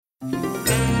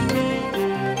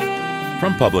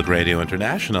From Public Radio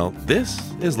International, this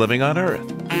is Living on Earth.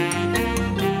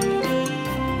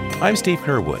 I'm Steve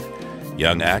Curwood.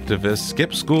 Young activists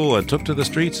skipped school and took to the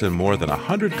streets in more than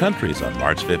 100 countries on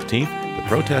March 15th to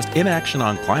protest inaction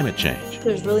on climate change.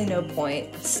 There's really no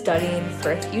point studying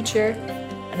for a future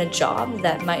and a job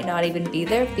that might not even be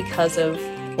there because of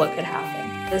what could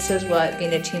happen. This is what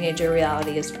being a teenager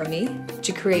reality is for me,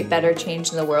 to create better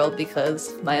change in the world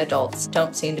because my adults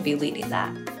don't seem to be leading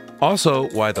that. Also,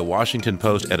 why the Washington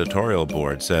Post editorial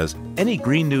board says any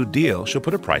Green New Deal should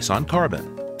put a price on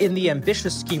carbon. In the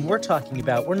ambitious scheme we're talking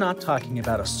about, we're not talking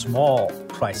about a small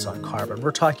price on carbon.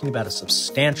 We're talking about a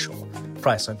substantial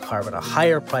price on carbon, a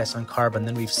higher price on carbon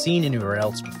than we've seen anywhere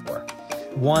else before.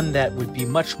 One that would be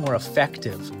much more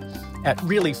effective at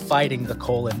really fighting the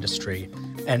coal industry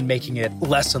and making it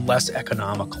less and less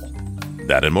economical.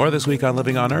 That and more this week on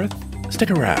Living on Earth. Stick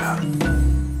around.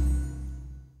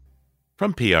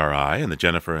 From PRI and the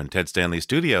Jennifer and Ted Stanley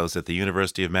studios at the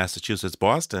University of Massachusetts,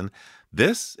 Boston,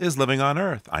 this is Living on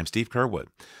Earth. I'm Steve Curwood.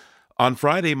 On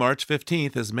Friday, March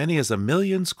 15th, as many as 1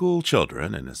 million school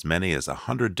children in as many as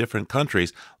 100 different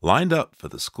countries lined up for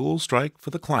the school strike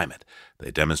for the climate. They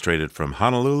demonstrated from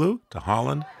Honolulu to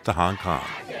Holland to Hong Kong.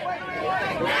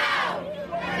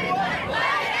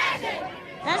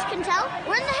 As you can tell,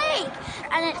 we're in The Hague,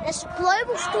 and it's a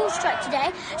global school strike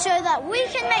today so that we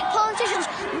can make politicians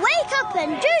wake up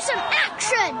and do some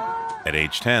action. At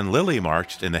age 10, Lily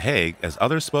marched in The Hague as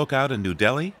others spoke out in New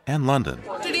Delhi and London.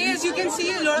 Today, as you can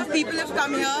see, a lot of people have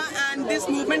come here and this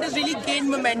movement has really gained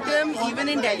momentum even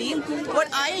in Delhi. What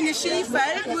I initially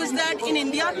felt was that in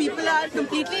India, people are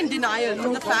completely in denial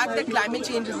from the fact that climate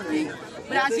change is a thing.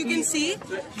 But as you can see,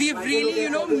 we've really,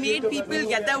 made people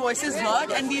get their voices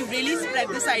heard, and we've really spread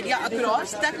this idea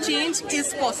across that change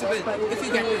is possible if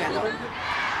we get together.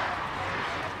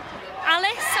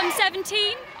 Alice, I'm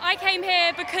 17. I came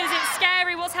here because it's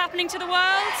scary what's happening to the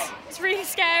world. It's really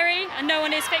scary and no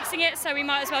one is fixing it, so we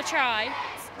might as well try.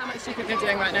 How much do you think they're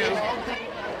doing right now?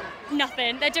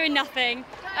 Nothing. They're doing nothing.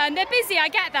 They're busy, I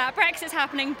get that. Brexit's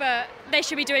happening, but they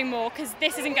should be doing more because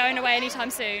this isn't going away anytime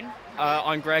soon.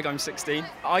 I'm Greg, I'm 16.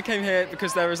 I came here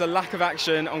because there is a lack of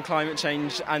action on climate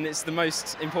change and it's the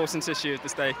most important issue of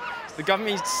this day. The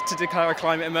government needs to declare a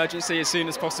climate emergency as soon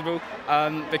as possible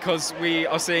because we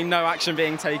are seeing no action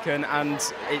being taken and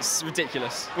it's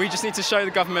ridiculous. We just need to show the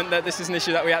government that this is an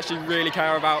issue that we actually really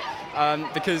care about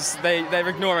because they're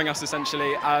ignoring us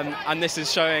essentially and this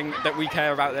is showing that we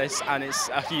care about this and it's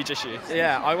a huge issue.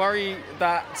 Yeah, I worry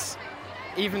that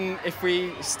even if we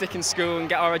stick in school and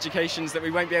get our educations, that we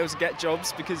won't be able to get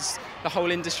jobs because the whole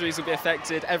industries will be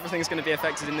affected, everything's going to be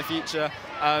affected in the future.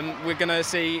 We're going to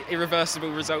see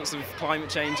irreversible results of climate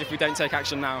change if we don't take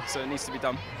action now, so it needs to be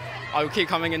done. I will keep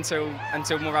coming until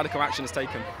more radical action is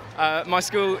taken. My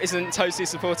school isn't totally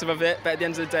supportive of it, but at the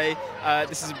end of the day,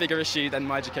 this is a bigger issue than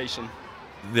my education.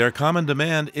 Their common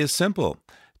demand is simple.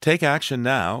 Take action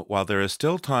now while there is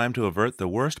still time to avert the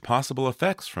worst possible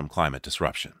effects from climate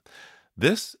disruption.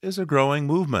 This is a growing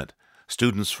movement.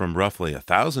 Students from roughly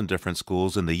 1,000 different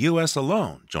schools in the U.S.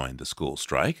 alone joined the school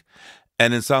strike.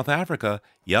 And in South Africa,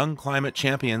 young climate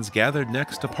champions gathered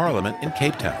next to Parliament in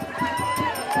Cape Town.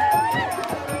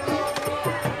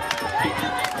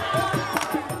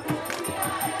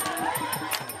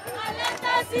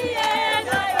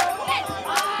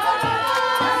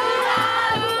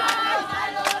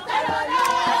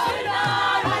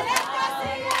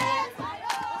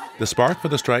 The spark for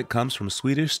the strike comes from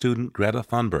Swedish student Greta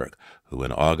Thunberg, who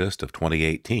in August of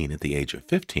 2018, at the age of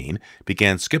 15,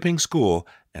 began skipping school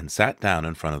and sat down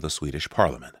in front of the Swedish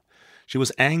Parliament. She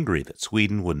was angry that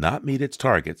Sweden would not meet its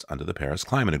targets under the Paris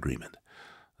Climate Agreement.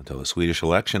 Until the Swedish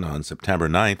election on September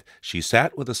 9th, she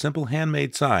sat with a simple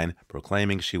handmade sign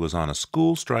proclaiming she was on a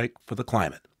school strike for the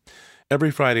climate. Every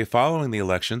Friday following the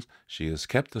elections, she has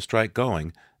kept the strike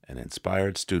going and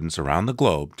inspired students around the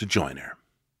globe to join her.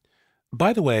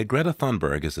 By the way, Greta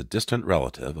Thunberg is a distant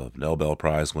relative of Nobel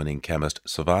Prize-winning chemist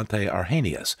Svante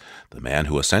Arrhenius, the man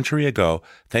who a century ago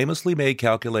famously made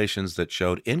calculations that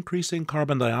showed increasing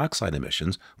carbon dioxide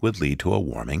emissions would lead to a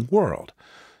warming world.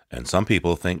 And some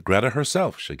people think Greta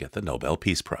herself should get the Nobel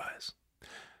Peace Prize.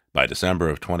 By December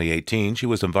of 2018, she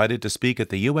was invited to speak at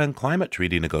the UN climate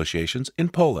treaty negotiations in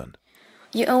Poland.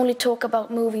 You only talk about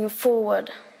moving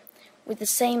forward with the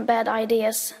same bad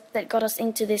ideas that got us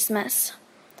into this mess,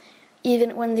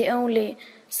 even when the only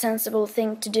sensible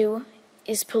thing to do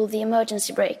is pull the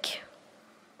emergency brake.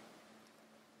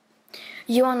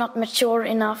 You are not mature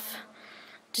enough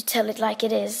to tell it like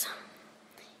it is.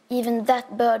 Even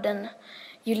that burden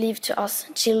you leave to us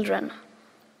children.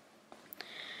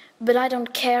 But I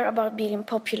don't care about being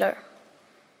popular.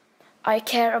 I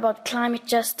care about climate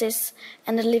justice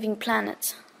and a living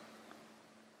planet.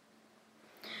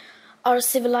 Our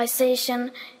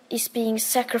civilization is being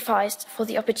sacrificed for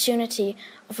the opportunity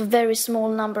of a very small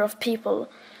number of people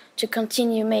to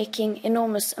continue making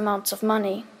enormous amounts of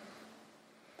money.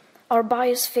 Our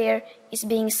biosphere is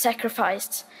being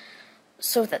sacrificed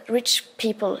so that rich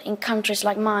people in countries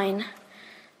like mine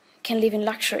can live in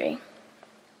luxury.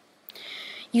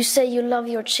 You say you love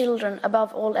your children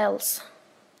above all else,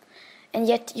 and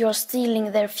yet you are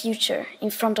stealing their future in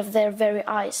front of their very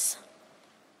eyes.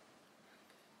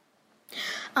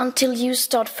 Until you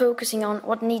start focusing on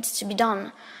what needs to be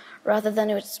done, rather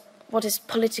than what is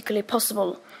politically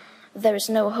possible, there is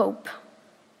no hope.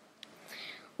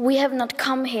 We have not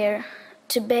come here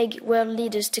to beg world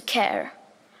leaders to care.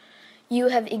 You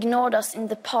have ignored us in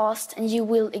the past, and you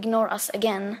will ignore us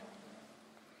again.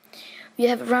 We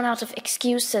have run out of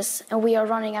excuses, and we are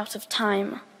running out of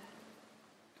time.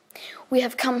 We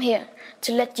have come here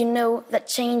to let you know that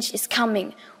change is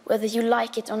coming, whether you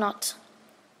like it or not.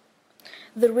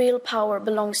 The real power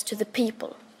belongs to the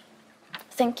people.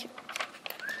 Thank you.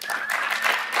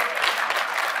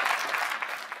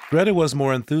 Greta was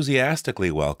more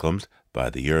enthusiastically welcomed by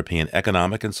the European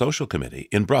Economic and Social Committee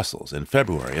in Brussels in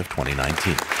February of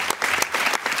 2019.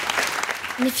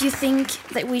 And if you think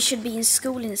that we should be in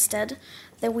school instead,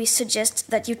 then we suggest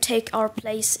that you take our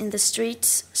place in the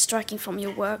streets, striking from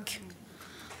your work.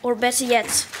 Or better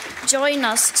yet, join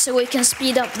us so we can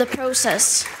speed up the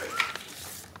process.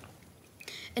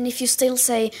 And if you still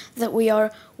say that we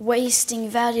are wasting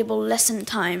valuable lesson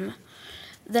time,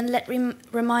 then let me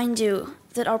remind you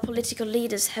that our political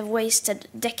leaders have wasted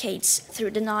decades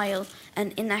through denial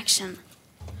and inaction.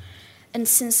 And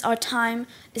since our time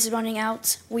is running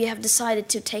out, we have decided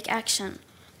to take action.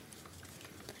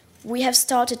 We have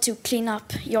started to clean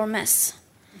up your mess,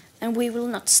 and we will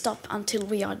not stop until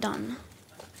we are done.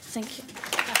 Thank you.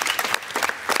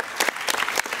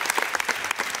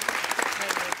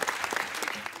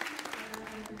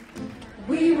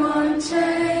 We want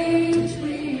change,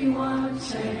 we want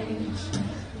change.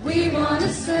 We want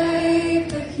to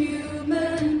save the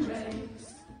human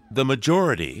race. The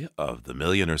majority of the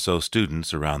million or so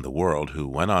students around the world who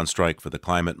went on strike for the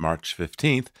climate March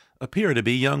 15th appear to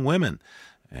be young women.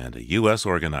 And a U.S.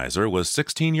 organizer was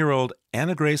 16-year-old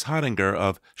Anna Grace Hottinger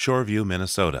of Shoreview,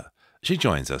 Minnesota. She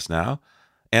joins us now.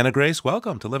 Anna Grace,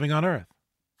 welcome to Living on Earth.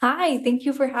 Hi, thank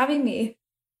you for having me.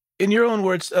 In your own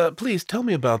words, please tell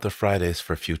me about the Fridays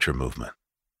for Future movement.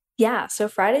 Yeah, so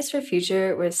Fridays for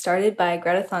Future was started by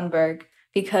Greta Thunberg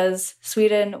because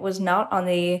Sweden was not on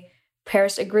the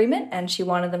Paris Agreement and she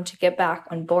wanted them to get back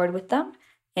on board with them.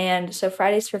 And so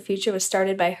Fridays for Future was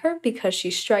started by her because she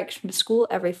strikes from school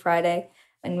every Friday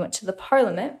and went to the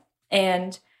Parliament.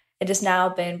 And it has now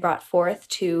been brought forth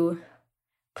to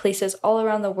places all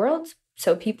around the world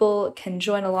so people can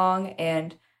join along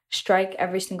and strike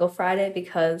every single Friday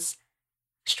because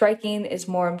striking is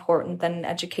more important than an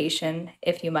education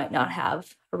if you might not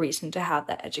have a reason to have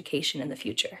that education in the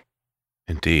future.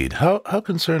 Indeed. How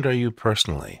concerned are you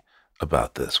personally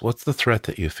about this? What's the threat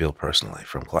that you feel personally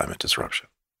from climate disruption?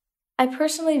 I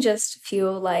personally just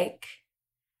feel like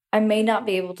I may not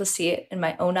be able to see it in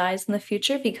my own eyes in the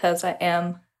future because I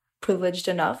am privileged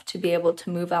enough to be able to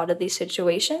move out of these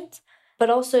situations, but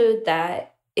also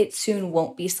that it soon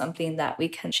won't be something that we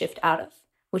can shift out of,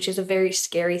 which is a very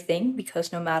scary thing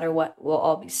because no matter what, we'll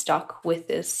all be stuck with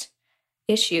this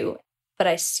issue. But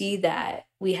I see that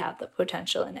we have the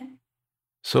potential in it.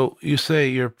 So you say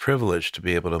you're privileged to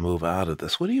be able to move out of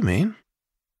this. What do you mean?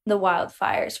 The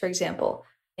wildfires, for example.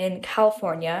 In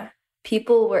California,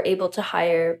 people were able to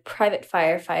hire private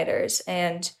firefighters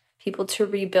and people to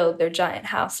rebuild their giant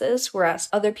houses, whereas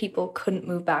other people couldn't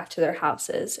move back to their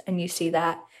houses. And you see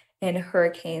that in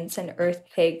hurricanes and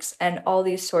earthquakes and all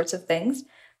these sorts of things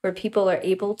where people are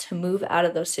able to move out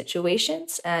of those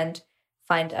situations and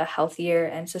find a healthier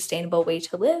and sustainable way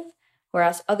to live,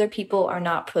 whereas other people are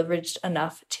not privileged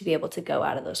enough to be able to go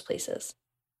out of those places.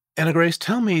 Anna Grace,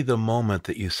 tell me the moment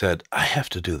that you said, I have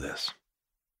to do this.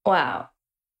 Wow.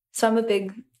 So I'm a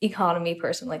big economy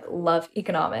person, love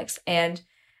economics. And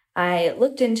I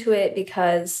looked into it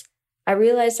because I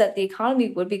realized that the economy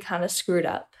would be kind of screwed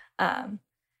up.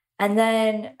 And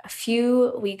then a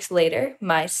few weeks later,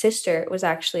 my sister was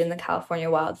actually in the California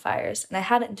wildfires, and I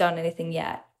hadn't done anything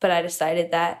yet, but I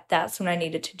decided that that's when I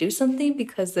needed to do something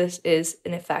because this is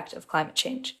an effect of climate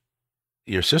change.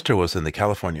 Your sister was in the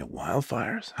California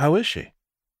wildfires? How is she?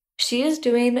 She is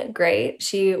doing great.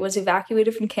 She was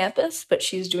evacuated from campus, but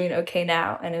she's doing okay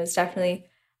now, and it was definitely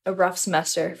a rough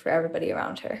semester for everybody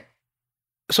around her.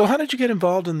 So how did you get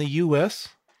involved in the U.S.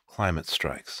 climate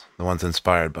strikes, the ones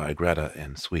inspired by Greta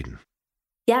in Sweden?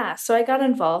 Yeah, so I got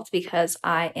involved because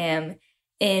I am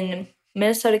in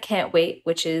Minnesota Can't Wait,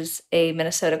 which is a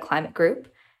Minnesota climate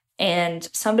group. And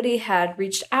somebody had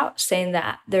reached out saying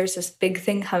that there's this big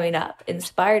thing coming up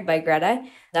inspired by Greta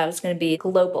that was going to be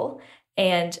global.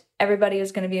 And everybody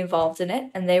was going to be involved in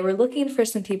it. And they were looking for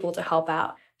some people to help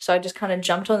out. So I just kind of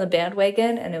jumped on the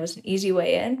bandwagon and it was an easy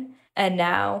way in. And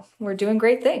now we're doing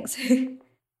great things.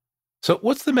 So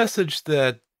what's the message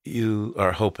that you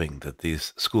are hoping that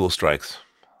these school strikes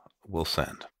will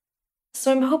send?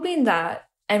 So I'm hoping that,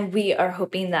 and we are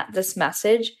hoping that this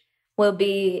message will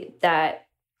be that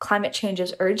climate change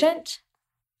is urgent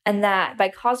and that by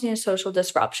causing a social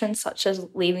disruption, such as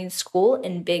leaving school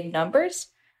in big numbers,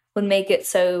 would make it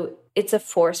so it's a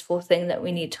forceful thing that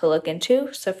we need to look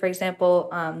into. So for example,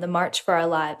 the March for Our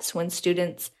Lives, when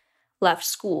students left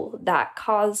school, that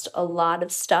caused a lot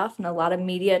of stuff and a lot of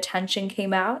media attention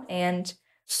came out. And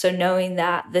so knowing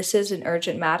that this is an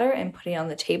urgent matter and putting it on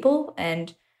the table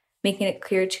and making it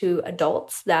clear to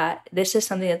adults that this is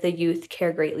something that the youth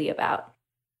care greatly about.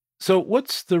 So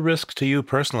what's the risk to you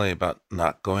personally about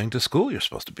not going to school? You're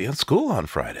supposed to be in school on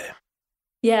Friday.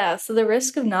 Yeah, so the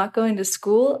risk of not going to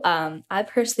school, I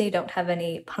personally don't have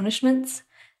any punishments,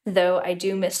 though I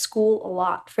do miss school a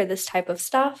lot for this type of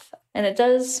stuff. And it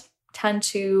does tend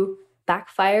to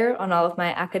backfire on all of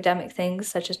my academic things,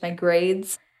 such as my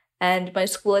grades and my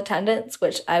school attendance,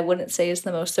 which I wouldn't say is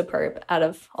the most superb out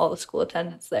of all the school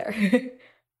attendance there.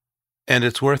 And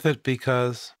it's worth it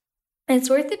because? It's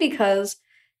worth it because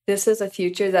this is a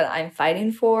future that I'm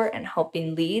fighting for and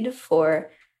helping lead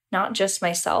for not just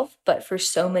myself, but for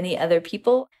so many other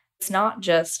people. It's not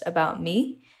just about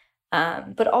me,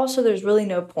 but also there's really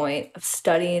no point of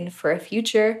studying for a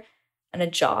future and a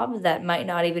job that might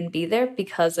not even be there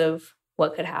because of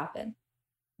what could happen.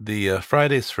 The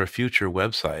Fridays for Future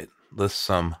website lists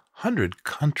some 100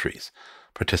 countries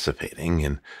participating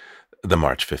in the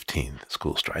March 15th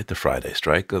school strike, the Friday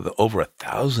strike, over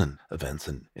 1,000 events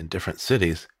in different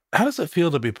cities. How does it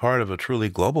feel to be part of a truly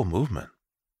global movement?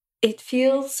 It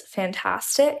feels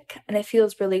fantastic and it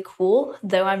feels really cool,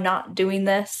 though I'm not doing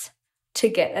this to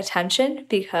get attention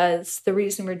because the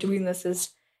reason we're doing this is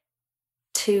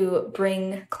to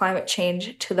bring climate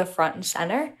change to the front and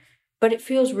center. But it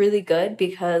feels really good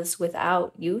because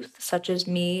without youth, such as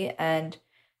me and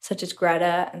such as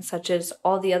Greta and such as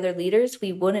all the other leaders,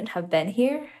 we wouldn't have been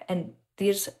here. And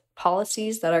these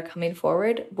policies that are coming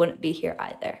forward wouldn't be here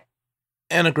either.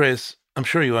 Anna Grace, I'm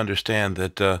sure you understand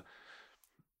that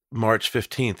March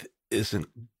 15th isn't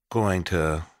going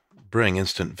to bring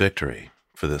instant victory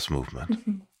for this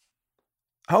movement.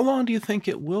 How long do you think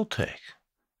it will take?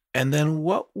 And then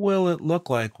what will it look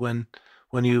like when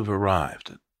you've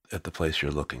arrived at the place you're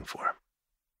looking for?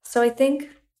 So I think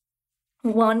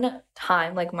one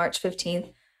time, like March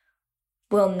 15th,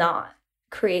 will not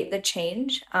create the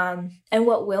change. And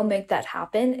what will make that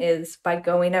happen is by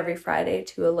going every Friday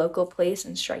to a local place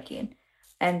and striking,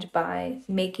 and by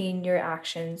making your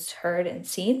actions heard and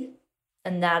seen.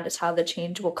 And that is how the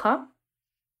change will come.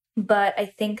 But I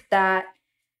think that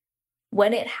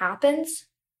when it happens,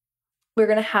 we're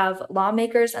going to have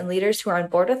lawmakers and leaders who are on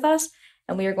board with us,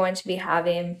 and we are going to be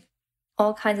having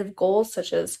all kinds of goals,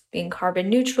 such as being carbon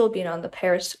neutral, being on the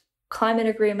Paris Climate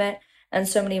Agreement, and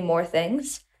so many more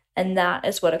things. And that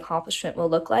is what accomplishment will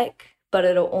look like. But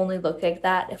it'll only look like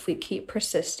that if we keep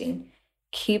persisting,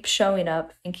 keep showing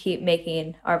up, and keep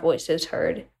making our voices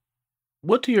heard.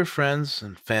 What do your friends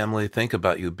and family think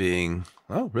about you being,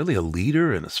 well, really a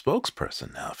leader and a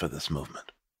spokesperson now for this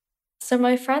movement? So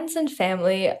my friends and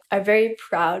family are very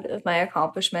proud of my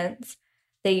accomplishments.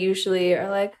 They usually are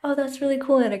like, oh, that's really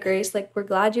cool, Anna Grace. Like, we're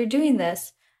glad you're doing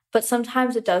this. But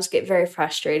sometimes it does get very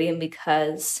frustrating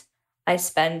because I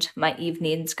spend my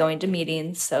evenings going to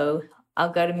meetings. So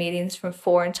I'll go to meetings from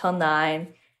 4 until 9,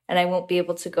 and I won't be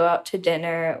able to go out to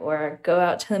dinner or go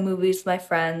out to the movies with my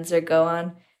friends or go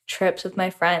on trips with my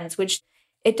friends, which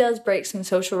it does break some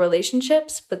social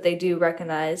relationships, but they do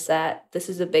recognize that this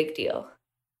is a big deal.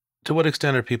 To what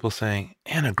extent are people saying,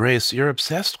 Anna Grace, you're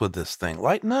obsessed with this thing,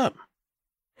 lighten up?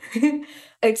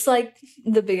 It's like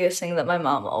the biggest thing that my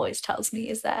mom always tells me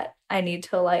is that I need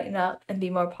to lighten up and be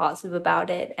more positive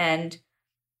about it and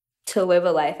to live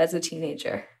a life as a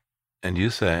teenager. And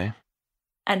you say?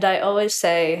 And I always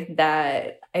say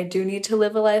that I do need to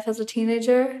live a life as a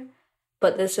teenager,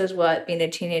 but this is what being a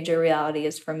teenager reality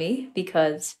is for me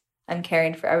because I'm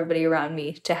caring for everybody around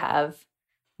me to have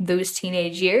those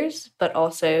teenage years, but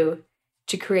also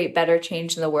to create better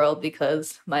change in the world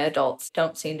because my adults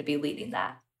don't seem to be leading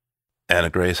that. Anna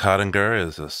Grace Hottinger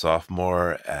is a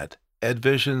sophomore at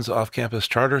EdVision's off-campus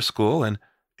charter school, and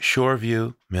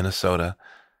Shoreview, Minnesota.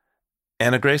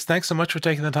 Anna Grace, thanks so much for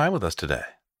taking the time with us today.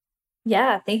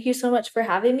 Yeah, thank you so much for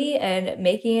having me and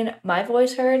making my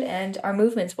voice heard and our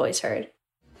movement's voice heard.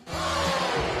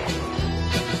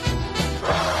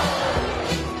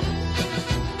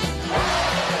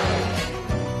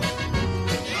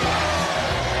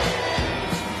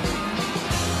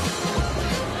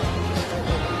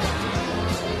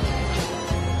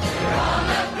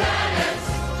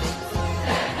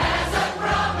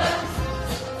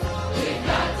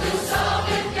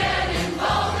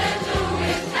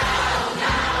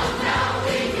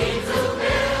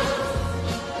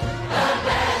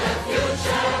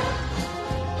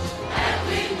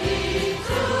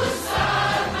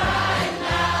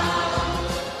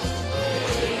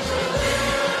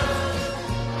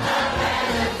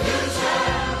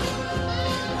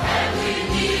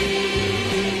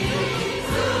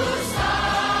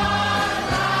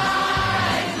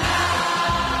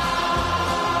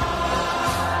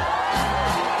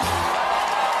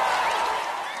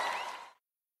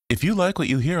 If you like what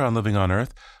you hear on Living on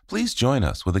Earth, please join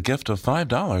us with a gift of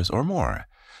 $5 or more.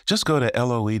 Just go to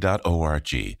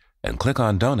loe.org and click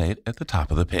on Donate at the top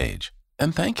of the page.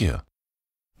 And thank you.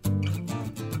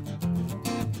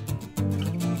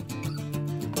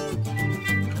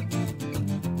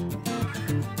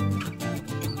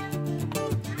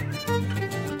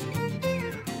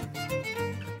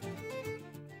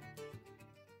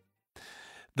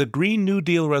 The Green New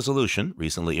Deal resolution,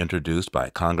 recently introduced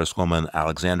by Congresswoman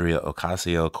Alexandria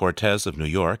Ocasio-Cortez of New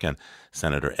York and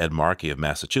Senator Ed Markey of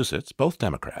Massachusetts, both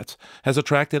Democrats, has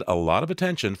attracted a lot of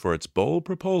attention for its bold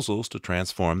proposals to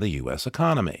transform the U.S.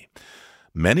 economy.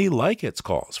 Many like its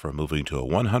calls for moving to a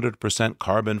 100%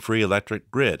 carbon-free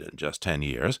electric grid in just 10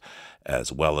 years,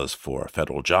 as well as for a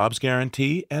federal jobs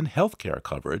guarantee and health care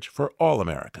coverage for all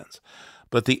Americans.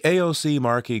 But the AOC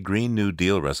Markey Green New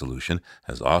Deal resolution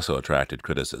has also attracted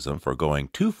criticism for going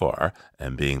too far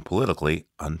and being politically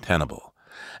untenable.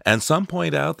 And some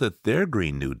point out that their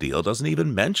Green New Deal doesn't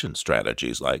even mention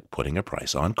strategies like putting a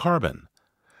price on carbon.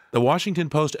 The Washington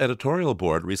Post editorial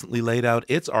board recently laid out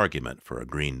its argument for a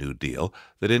Green New Deal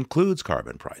that includes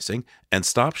carbon pricing and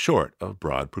stops short of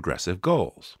broad progressive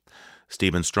goals.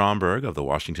 Stephen Stromberg of the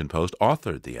Washington Post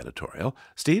authored the editorial.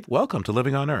 Steve, welcome to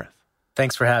Living on Earth.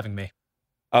 Thanks for having me.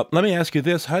 Let me ask you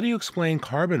this. How do you explain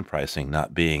carbon pricing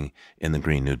not being in the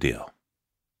Green New Deal?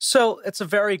 So it's a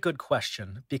very good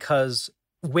question, because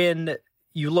when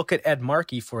you look at Ed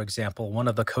Markey, for example, one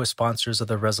of the co-sponsors of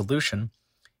the resolution,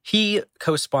 he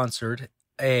co-sponsored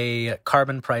a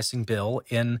carbon pricing bill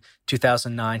in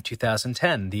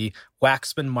 2009-2010, the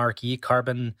Waxman-Markey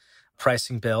carbon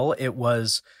pricing bill. It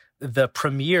was the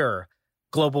premier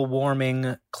global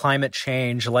warming, climate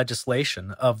change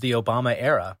legislation of the Obama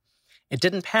era. It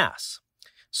didn't pass.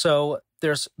 So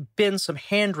there's been some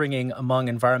hand-wringing among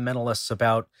environmentalists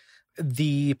about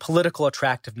the political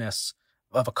attractiveness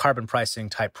of a carbon pricing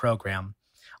type program.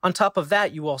 On top of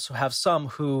that, you also have some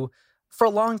who, for a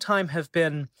long time, have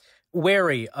been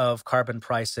wary of carbon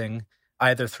pricing,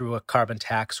 either through a carbon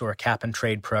tax or a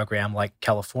cap-and-trade program like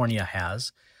California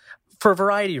has, for a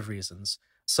variety of reasons.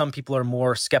 Some people are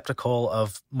more skeptical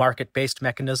of market-based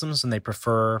mechanisms and they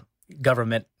prefer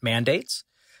government mandates.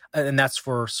 And that's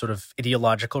for sort of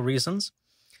ideological reasons.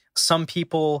 Some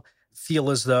people feel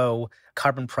as though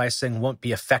carbon pricing won't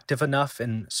be effective enough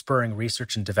in spurring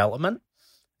research and development.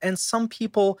 And some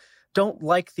people don't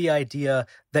like the idea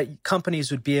that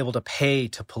companies would be able to pay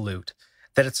to pollute,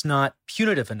 that it's not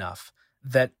punitive enough,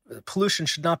 that pollution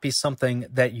should not be something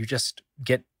that you just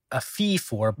get a fee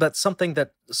for, but something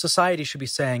that society should be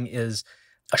saying is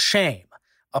a shame,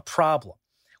 a problem.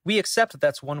 We accept that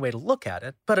that's one way to look at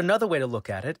it, but another way to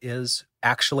look at it is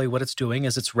actually what it's doing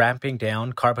is it's ramping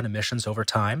down carbon emissions over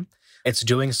time. It's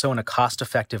doing so in a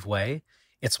cost-effective way.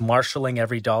 It's marshaling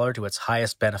every dollar to its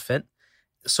highest benefit.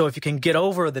 So if you can get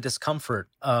over the discomfort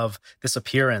of this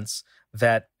appearance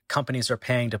that companies are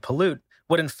paying to pollute,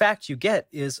 what in fact you get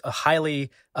is a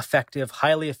highly effective,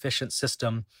 highly efficient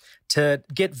system to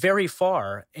get very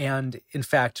far and, in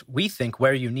fact, we think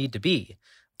where you need to be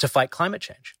to fight climate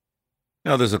change.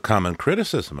 Now, there's a common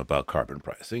criticism about carbon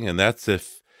pricing, and that's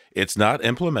if it's not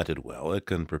implemented well, it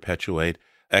can perpetuate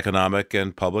economic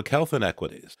and public health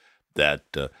inequities. That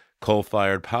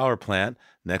coal-fired power plant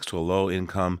next to a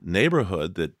low-income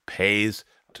neighborhood that pays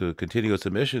to continue its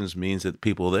emissions means that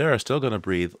people there are still going to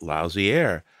breathe lousy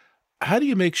air. How do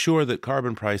you make sure that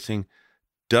carbon pricing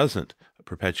doesn't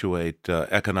perpetuate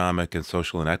economic and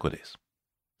social inequities?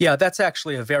 Yeah, that's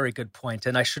actually a very good point.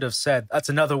 And I should have said that's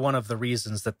another one of the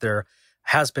reasons that there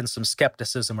has been some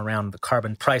skepticism around the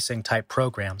carbon pricing type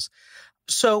programs.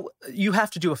 So you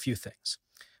have to do a few things.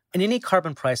 In any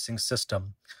carbon pricing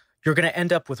system, you're going to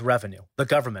end up with revenue. The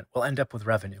government will end up with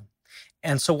revenue.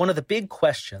 And so one of the big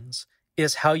questions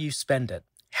is how you spend it,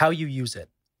 how you use it.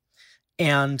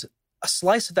 And a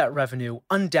slice of that revenue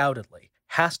undoubtedly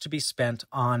has to be spent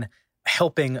on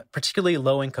helping particularly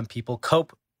low-income people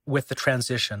cope with the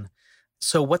transition.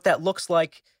 So what that looks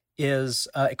like is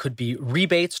it could be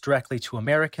rebates directly to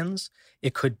Americans.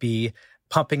 It could be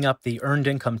pumping up the earned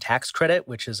income tax credit,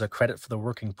 which is a credit for the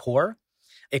working poor.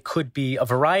 It could be a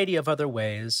variety of other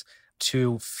ways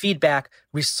to feed back,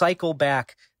 recycle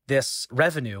back this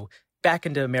revenue back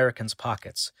into Americans'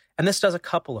 pockets. And this does a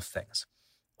couple of things.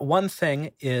 One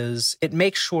thing is it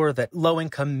makes sure that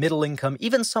low-income, middle-income,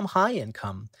 even some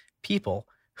high-income people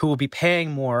who will be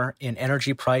paying more in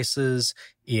energy prices,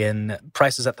 in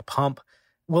prices at the pump,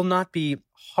 will not be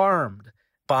harmed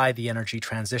by the energy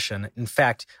transition. In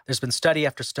fact, there's been study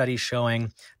after study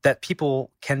showing that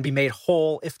people can be made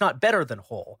whole, if not better than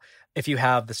whole, if you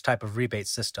have this type of rebate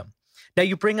system. Now,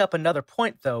 you bring up another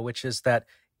point, though, which is that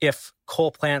if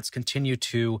coal plants continue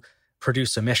to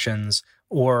produce emissions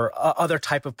or other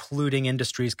type of polluting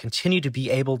industries continue to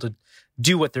be able to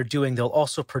do what they're doing, they'll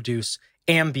also produce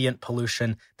ambient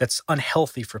pollution that's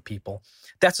unhealthy for people.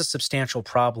 That's a substantial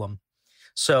problem.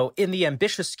 So in the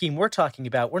ambitious scheme we're talking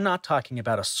about, we're not talking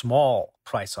about a small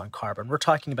price on carbon. We're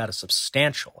talking about a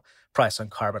substantial price on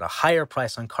carbon, a higher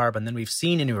price on carbon than we've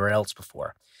seen anywhere else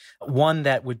before. One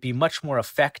that would be much more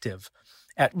effective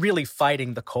at really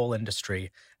fighting the coal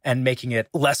industry and making it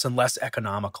less and less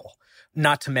economical,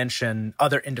 not to mention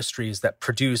other industries that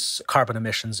produce carbon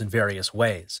emissions in various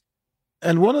ways.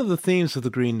 And one of the themes of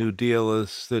the Green New Deal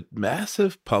is that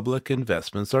massive public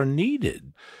investments are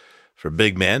needed for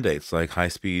big mandates like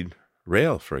high-speed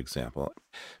rail, for example.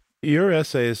 Your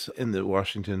essays in the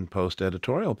Washington Post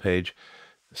editorial page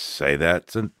say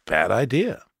that's a bad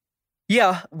idea.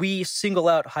 Yeah, we single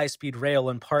out high-speed rail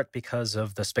in part because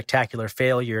of the spectacular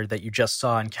failure that you just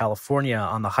saw in California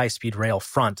on the high-speed rail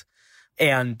front.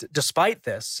 And despite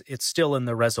this, it's still in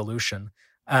the resolution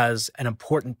as an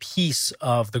important piece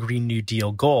of the Green New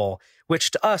Deal goal,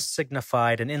 which to us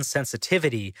signified an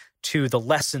insensitivity to the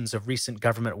lessons of recent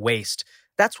government waste.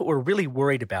 That's what we're really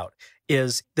worried about,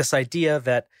 is this idea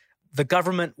that the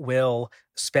government will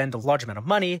spend a large amount of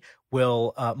money,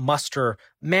 will muster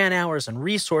man-hours and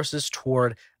resources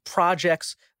toward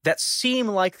projects that seem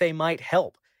like they might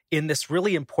help in this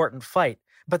really important fight,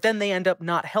 but then they end up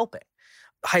not helping.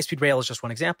 High-speed rail is just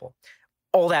one example.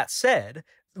 All that said,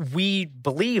 we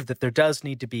believe that there does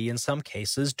need to be, in some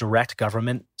cases, direct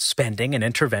government spending and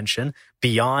intervention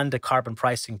beyond a carbon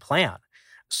pricing plan.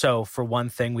 So for one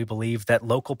thing, we believe that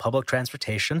local public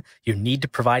transportation, you need to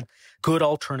provide good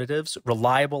alternatives,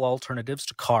 reliable alternatives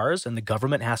to cars, and the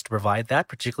government has to provide that,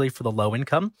 particularly for the low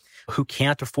income who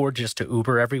can't afford just to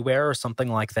Uber everywhere or something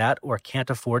like that, or can't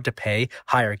afford to pay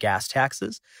higher gas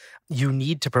taxes. You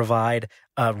need to provide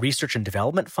research and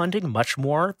development funding much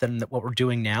more than what we're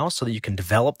doing now so that you can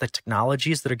develop the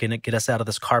technologies that are going to get us out of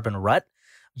this carbon rut.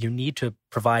 You need to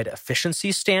provide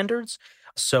efficiency standards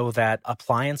so that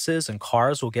appliances and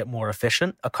cars will get more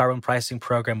efficient. A carbon pricing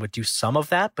program would do some of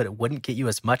that, but it wouldn't get you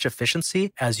as much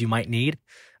efficiency as you might need.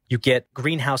 You get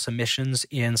greenhouse emissions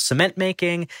in cement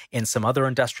making, in some other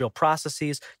industrial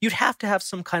processes. You'd have to have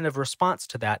some kind of response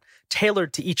to that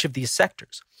tailored to each of these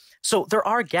sectors. So there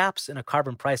are gaps in a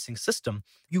carbon pricing system.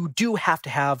 You do have to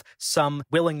have some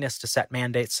willingness to set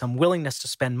mandates, some willingness to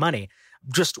spend money.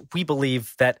 Just we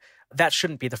believe that that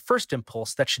shouldn't be the first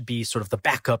impulse. That should be sort of the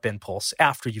backup impulse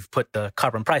after you've put the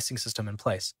carbon pricing system in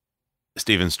place.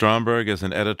 Stephen Stromberg is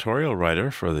an editorial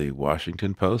writer for the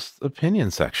Washington Post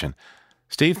opinion section.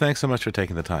 Steve, thanks so much for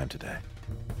taking the time today.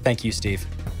 Thank you, Steve.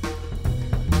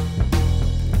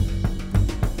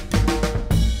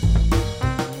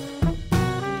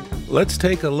 Let's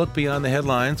take a look beyond the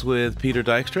headlines with Peter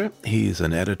Dykstra. He's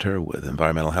an editor with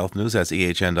Environmental Health News. That's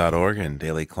ehn.org and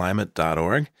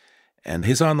dailyclimate.org. And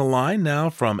he's on the line now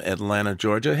from Atlanta,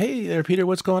 Georgia. Hey there, Peter,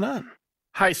 what's going on?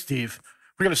 Hi, Steve.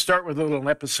 We're going to start with a little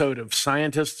episode of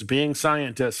scientists being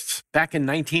scientists. Back in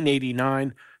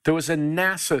 1989, there was a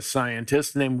NASA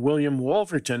scientist named William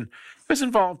Wolverton who was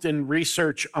involved in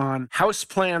research on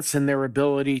houseplants and their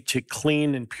ability to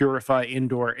clean and purify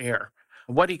indoor air.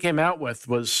 What he came out with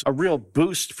was a real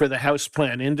boost for the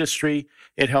houseplant industry.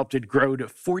 It helped it grow to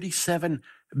 $47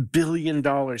 billion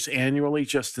annually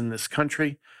just in this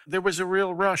country. There was a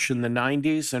real rush in the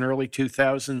 90s and early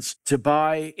 2000s to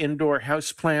buy indoor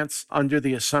houseplants under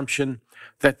the assumption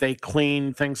that they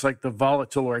clean things like the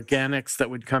volatile organics that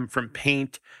would come from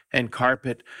paint and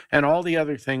carpet and all the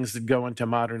other things that go into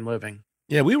modern living.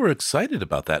 Yeah, we were excited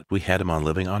about that. We had him on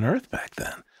Living on Earth back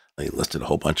then. They listed a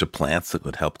whole bunch of plants that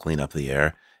would help clean up the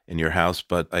air in your house,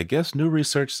 but I guess new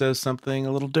research says something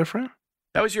a little different.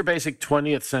 That was your basic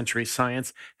 20th century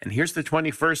science. And here's the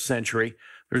 21st century.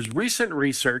 There's recent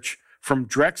research from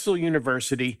Drexel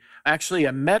University, actually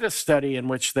a meta-study in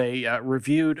which they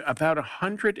reviewed about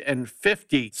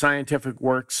 150 scientific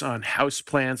works on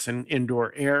houseplants and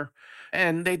indoor air.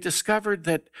 And they discovered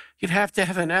that you'd have to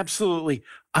have an absolutely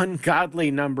ungodly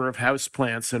number of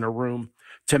houseplants in a room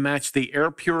to match the air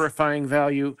purifying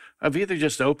value of either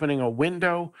just opening a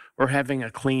window or having a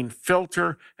clean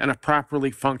filter and a properly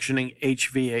functioning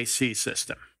HVAC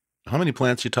system. How many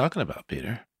plants are you talking about,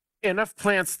 Peter? Enough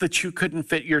plants that you couldn't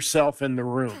fit yourself in the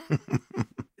room.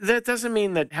 That doesn't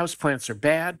mean that houseplants are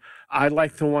bad. I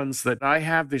like the ones that I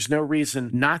have. There's no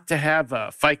reason not to have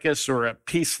a ficus or a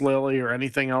peace lily or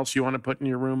anything else you want to put in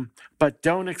your room, but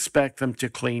don't expect them to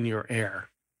clean your air.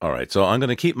 All right, so I'm going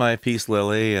to keep my peace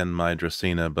lily and my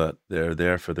dracaena, but they're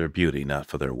there for their beauty, not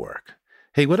for their work.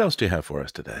 Hey, what else do you have for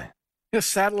us today?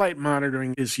 Satellite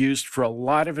monitoring is used for a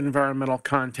lot of environmental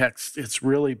contexts. It's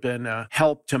really been a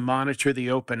help to monitor the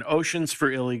open oceans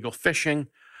for illegal fishing,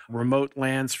 remote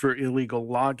lands for illegal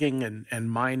logging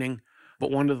and mining. But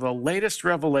one of the latest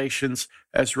revelations,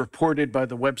 as reported by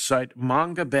the website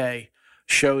Manga Bay,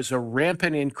 shows a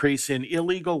rampant increase in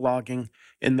illegal logging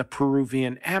in the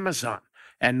Peruvian Amazon.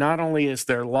 And not only is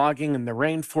there logging in the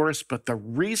rainforest, but the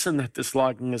reason that this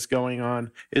logging is going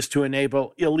on is to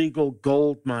enable illegal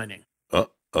gold mining.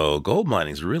 Uh-oh, gold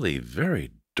mining is really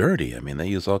very dirty. I mean, they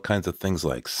use all kinds of things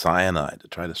like cyanide to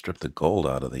try to strip the gold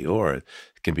out of the ore. It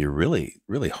can be really,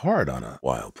 really hard on a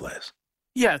wild place.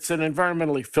 Yeah, it's an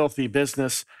environmentally filthy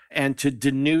business, and to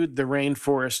denude the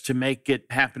rainforest to make it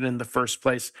happen in the first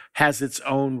place has its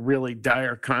own really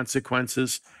dire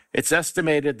consequences. It's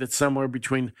estimated that somewhere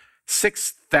between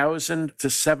 6,000 to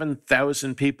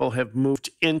 7,000 people have moved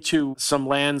into some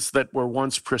lands that were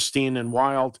once pristine and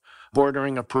wild,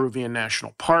 bordering a Peruvian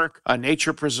national park, a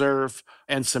nature preserve,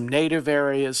 and some native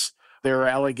areas. There are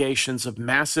allegations of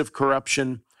massive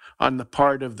corruption on the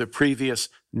part of the previous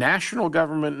national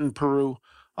government in Peru,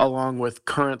 along with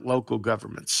current local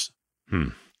governments.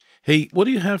 Hey, what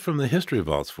do you have from the history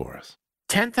vaults for us?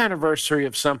 10th anniversary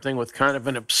of something with kind of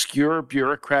an obscure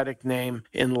bureaucratic name.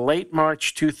 In late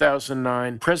March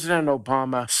 2009, President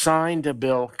Obama signed a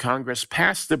bill, Congress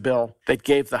passed a bill that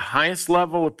gave the highest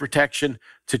level of protection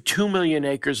to 2 million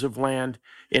acres of land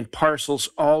in parcels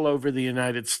all over the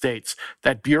United States.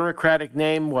 That bureaucratic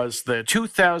name was the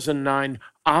 2009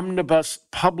 Omnibus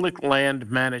Public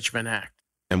Land Management Act.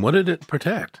 And what did it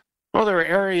protect? Well, there are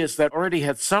areas that already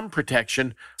had some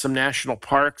protection, some national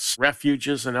parks,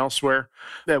 refuges, and elsewhere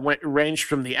that ranged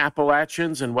from the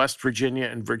Appalachians in West Virginia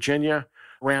and Virginia,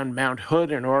 around Mount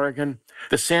Hood in Oregon,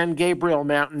 the San Gabriel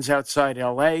Mountains outside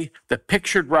LA, the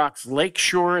Pictured Rocks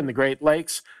Lakeshore in the Great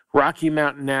Lakes, Rocky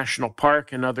Mountain National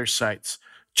Park, and other sites.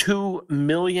 2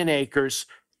 million acres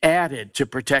added to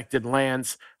protected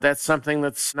lands. That's something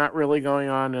that's not really going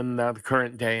on in the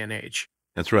current day and age.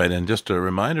 That's right. And just a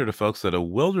reminder to folks that a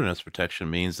wilderness protection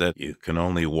means that you can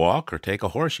only walk or take a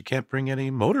horse. You can't bring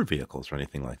any motor vehicles or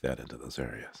anything like that into those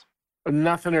areas.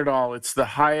 Nothing at all. It's the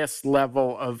highest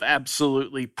level of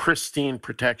absolutely pristine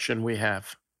protection we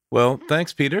have. Well,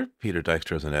 thanks, Peter. Peter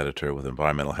Dykstra is an editor with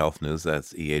Environmental Health News.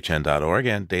 That's ehn.org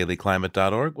and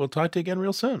dailyclimate.org. We'll talk to you again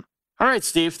real soon. All right,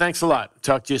 Steve. Thanks a lot.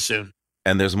 Talk to you soon.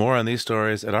 And there's more on these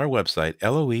stories at our website,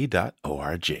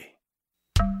 loe.org.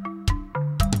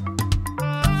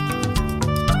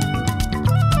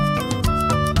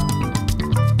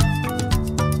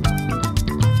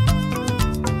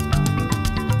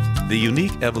 The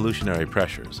unique evolutionary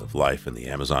pressures of life in the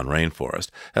Amazon rainforest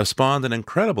have spawned an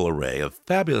incredible array of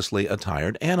fabulously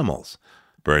attired animals.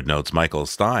 BirdNote's Michael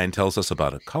Stein tells us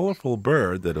about a colorful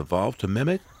bird that evolved to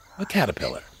mimic a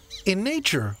caterpillar. In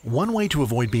nature, one way to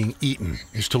avoid being eaten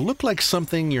is to look like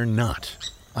something you're not.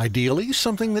 Ideally,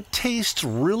 something that tastes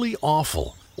really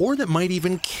awful, or that might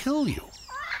even kill you.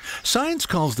 Science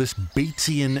calls this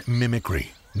Batesian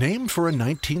mimicry, named for a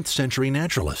 19th century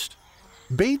naturalist.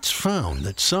 Bates found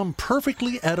that some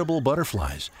perfectly edible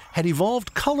butterflies had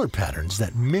evolved color patterns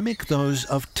that mimic those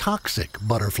of toxic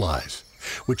butterflies,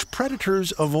 which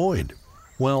predators avoid.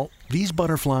 Well, these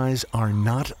butterflies are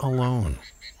not alone.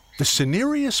 The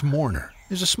cinereous mourner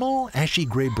is a small ashy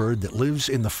gray bird that lives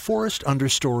in the forest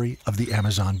understory of the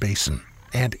Amazon basin,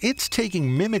 and it's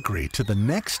taking mimicry to the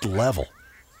next level.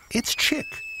 Its chick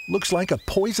looks like a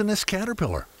poisonous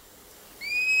caterpillar.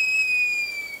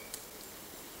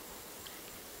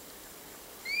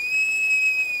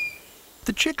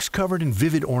 The chick's covered in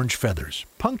vivid orange feathers,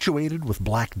 punctuated with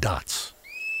black dots.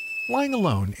 Lying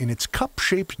alone in its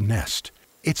cup-shaped nest,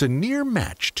 It's a near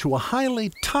match to a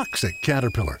highly toxic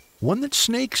caterpillar, one that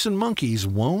snakes and monkeys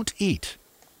won't eat.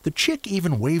 The chick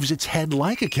even waves its head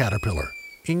like a caterpillar,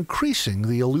 increasing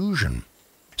the illusion.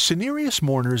 Cinereous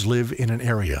mourners live in an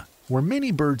area where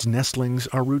many birds' nestlings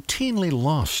are routinely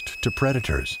lost to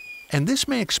predators, and this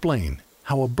may explain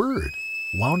how a bird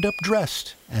wound up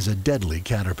dressed as a deadly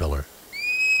caterpillar.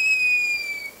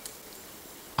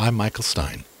 I'm Michael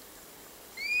Stein.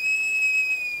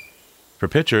 For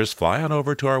pictures, fly on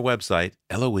over to our website,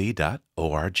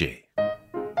 loe.org.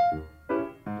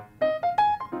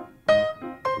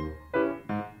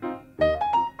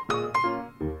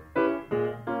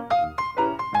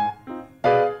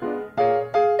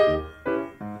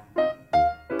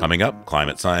 Coming up,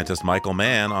 climate scientist Michael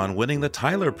Mann on winning the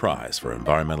Tyler Prize for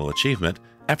Environmental Achievement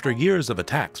after years of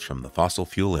attacks from the fossil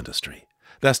fuel industry.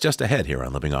 That's just ahead here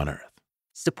on Living on Earth.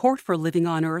 Support for Living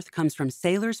on Earth comes from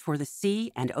Sailors for the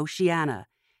Sea and Oceana,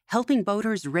 helping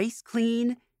boaters race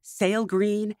clean, sail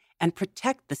green, and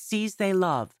protect the seas they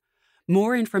love.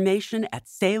 More information at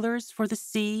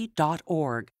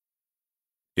sailorsforthesea.org.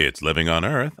 It's Living on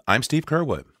Earth. I'm Steve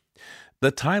Curwood.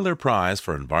 The Tyler Prize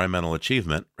for Environmental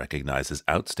Achievement recognizes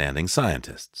outstanding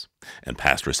scientists, and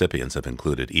past recipients have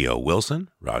included E.O. Wilson,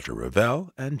 Roger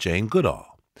Revelle, and Jane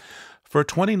Goodall. For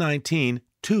 2019,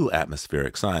 2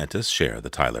 atmospheric scientists share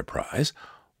the Tyler Prize: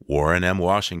 Warren M.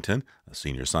 Washington, a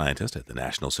senior scientist at the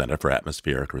National Center for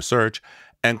Atmospheric Research,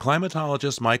 and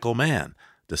climatologist Michael Mann,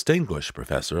 distinguished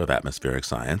professor of atmospheric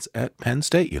science at Penn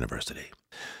State University.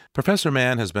 Professor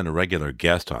Mann has been a regular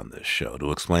guest on this show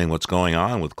to explain what's going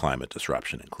on with climate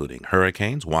disruption, including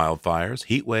hurricanes, wildfires,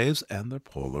 heat waves, and the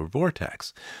polar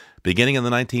vortex. Beginning in the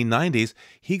 1990s,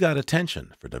 he got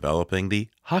attention for developing the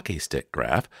hockey stick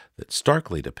graph that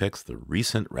starkly depicts the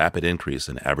recent rapid increase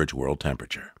in average world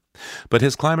temperature. But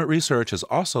his climate research has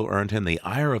also earned him the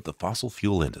ire of the fossil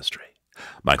fuel industry.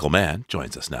 Michael Mann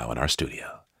joins us now in our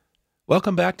studio.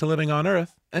 Welcome back to Living on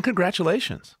Earth, and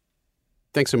congratulations.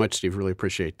 Thanks so much, Steve. Really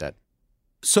appreciate that.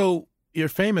 So you're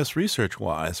famous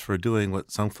research-wise for doing what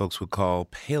some folks would call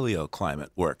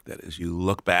paleoclimate work. That is, you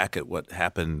look back at what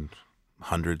happened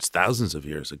hundreds, thousands of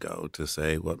years ago to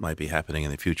say what might be happening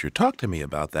in the future. Talk to me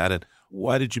about that, and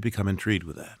why did you become intrigued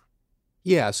with that?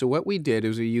 Yeah, so what we did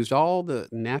is we used all the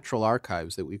natural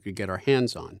archives that we could get our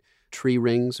hands on. Tree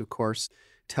rings, of course,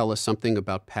 tell us something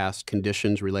about past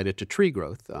conditions related to tree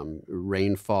growth,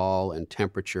 rainfall and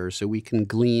temperature, so we can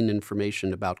glean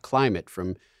information about climate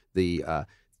from the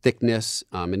thickness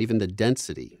and even the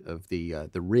density of the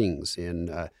rings in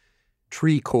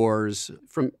tree cores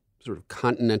from sort of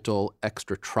continental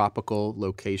extratropical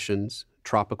locations.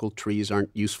 Tropical trees aren't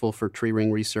useful for tree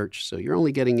ring research, so you're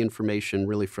only getting information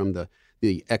really from the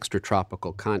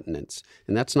extratropical continents.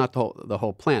 And that's not the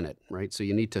whole planet, right? So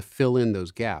you need to fill in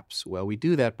those gaps. Well, we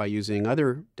do that by using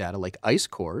other data like ice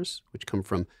cores, which come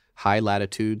from high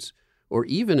latitudes, or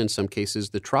even in some cases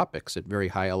the tropics at very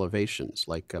high elevations,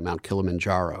 like Mount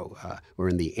Kilimanjaro or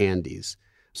in the Andes.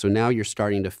 So now you're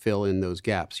starting to fill in those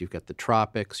gaps. You've got the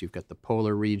tropics, you've got the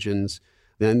polar regions,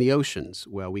 then the oceans.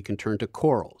 Well, we can turn to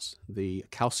corals. The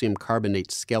calcium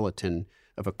carbonate skeleton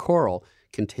of a coral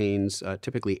contains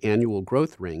typically annual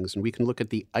growth rings, and we can look at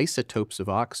the isotopes of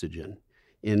oxygen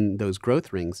in those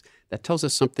growth rings. That tells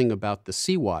us something about the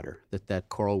seawater that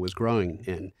coral was growing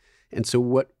in. And so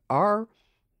what our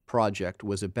project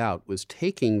was about was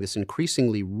taking this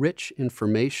increasingly rich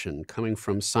information coming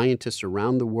from scientists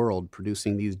around the world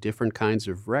producing these different kinds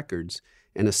of records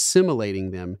and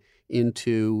assimilating them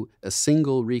into a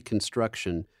single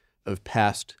reconstruction of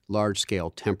past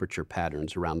large-scale temperature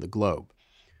patterns around the globe.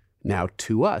 Now,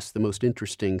 to us, the most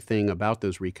interesting thing about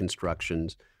those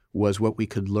reconstructions was what we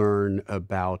could learn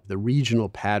about the regional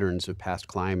patterns of past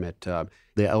climate, the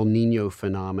El Nino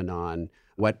phenomenon,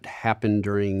 what happened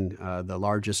during the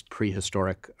largest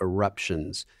prehistoric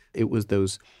eruptions. It was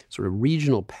those sort of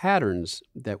regional patterns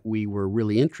that we were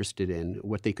really interested in,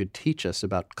 what they could teach us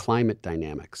about climate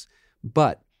dynamics.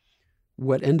 But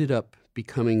what ended up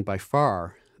becoming by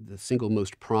far the single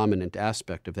most prominent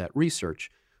aspect of that research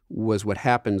was what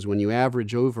happens when you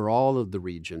average over all of the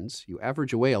regions. You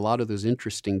average away a lot of those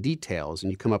interesting details,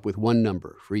 and you come up with one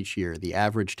number for each year, the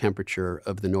average temperature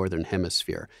of the Northern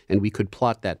Hemisphere. And we could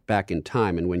plot that back in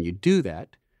time. And when you do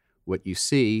that, what you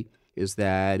see is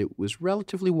that it was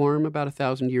relatively warm about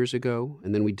 1,000 years ago,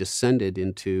 and then we descended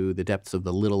into the depths of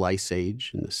the Little Ice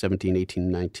Age in the 17,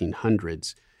 18,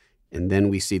 1900s. And then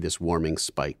we see this warming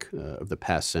spike of the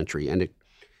past century. And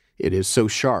it is so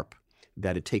sharp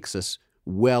that it takes us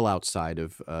well outside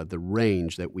of the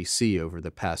range that we see over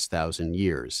the past 1,000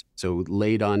 years. So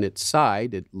laid on its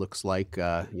side, it looks like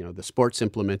the sports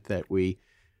implement that we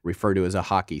refer to as a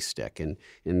hockey stick. And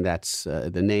that's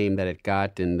the name that it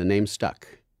got, and the name stuck.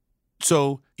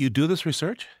 So you do this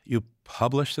research, you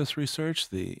publish this research.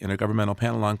 The Intergovernmental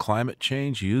Panel on Climate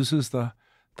Change uses the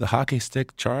hockey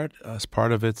stick chart as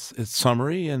part of its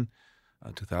summary in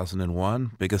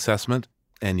 2001, big assessment,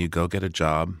 and you go get a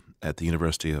job at the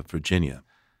University of Virginia.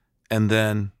 And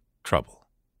then trouble.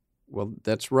 Well,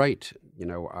 that's right.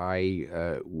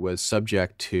 I was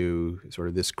subject to sort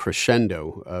of this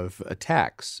crescendo of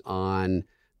attacks on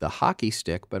the hockey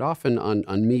stick, but often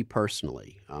on me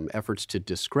personally, efforts to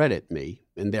discredit me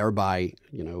and thereby,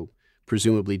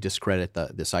 presumably discredit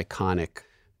this iconic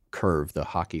curve, the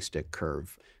hockey stick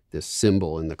curve, this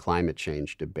symbol in the climate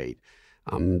change debate.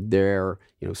 There,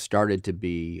 started to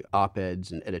be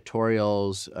op-eds and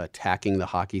editorials attacking the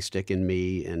hockey stick in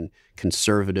me in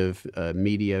conservative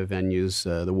media venues,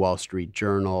 the Wall Street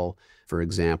Journal, for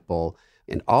example.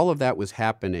 And all of that was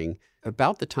happening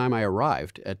about the time I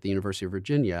arrived at the University of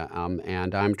Virginia.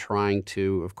 And I'm trying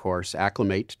to, of course,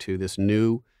 acclimate to this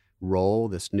new role,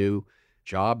 this new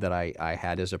job that I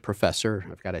had as a professor.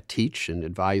 I've got to teach and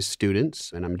advise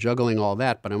students, and I'm juggling all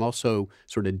that, but I'm also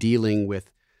sort of dealing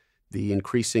with the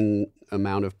increasing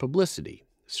amount of publicity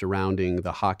surrounding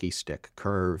the hockey stick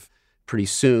curve. Pretty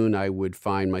soon, I would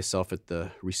find myself at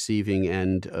the receiving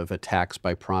end of attacks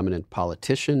by prominent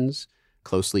politicians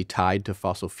closely tied to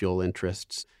fossil fuel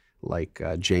interests, like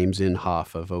James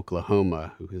Inhofe of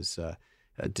Oklahoma, who has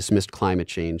dismissed climate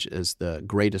change as the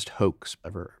greatest hoax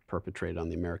ever perpetrated on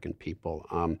the American people.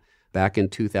 Back in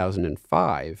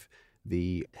 2005,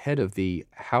 the head of the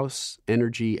House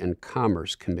Energy and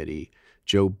Commerce Committee,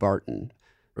 Joe Barton,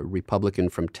 a Republican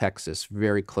from Texas,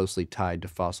 very closely tied to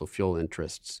fossil fuel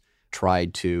interests,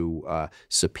 tried to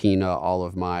subpoena all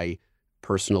of my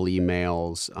personal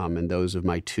emails and those of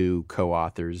my two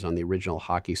co-authors on the original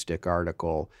hockey stick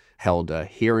article, held a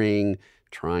hearing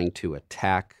trying to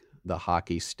attack the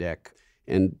hockey stick.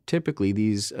 And typically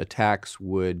these attacks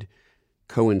would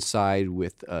coincide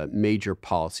with major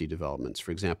policy developments.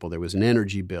 For example, there was an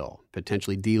energy bill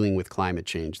potentially dealing with climate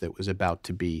change that was about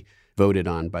to be voted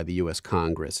on by the U.S.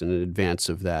 Congress. And in advance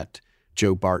of that,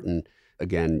 Joe Barton,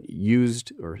 again,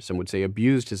 used, or some would say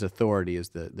abused, his authority as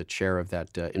the chair of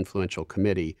that influential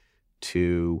committee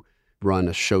to run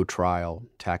a show trial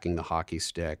attacking the hockey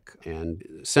stick and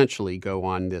essentially go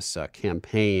on this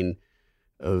campaign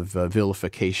of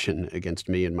vilification against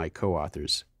me and my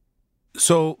co-authors.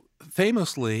 So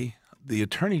famously, the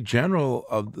Attorney General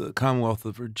of the Commonwealth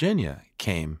of Virginia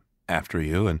came after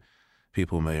you, and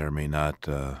people may or may not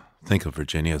think of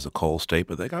Virginia as a coal state,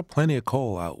 but they got plenty of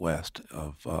coal out west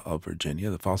of Virginia.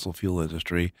 The fossil fuel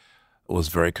industry was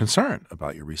very concerned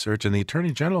about your research, and the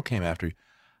Attorney General came after you.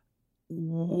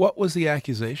 What was the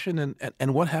accusation,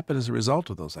 and what happened as a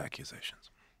result of those accusations?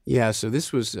 Yeah, so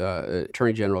this was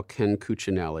Attorney General Ken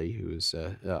Cuccinelli, who is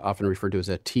often referred to as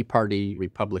a Tea Party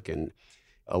Republican,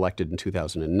 elected in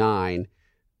 2009,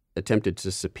 attempted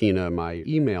to subpoena my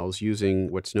emails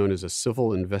using what's known as a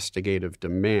civil investigative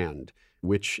demand,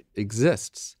 which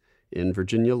exists in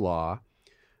Virginia law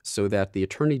so that the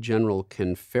Attorney General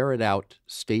can ferret out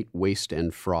state waste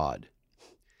and fraud.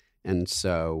 And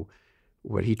so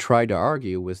what he tried to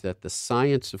argue was that the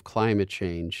science of climate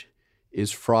change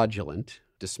is fraudulent,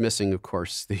 dismissing, of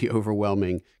course, the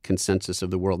overwhelming consensus of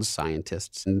the world's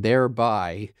scientists, and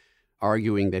thereby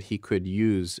arguing that he could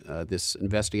use this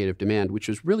investigative demand, which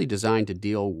was really designed to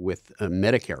deal with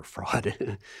Medicare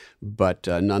fraud. But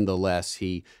nonetheless,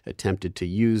 he attempted to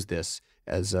use this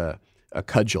as a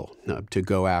cudgel to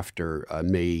go after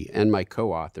me and my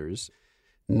co-authors,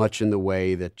 much in the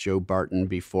way that Joe Barton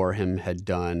before him had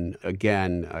done.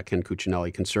 Again, Ken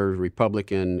Cuccinelli, conservative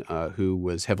Republican, who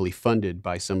was heavily funded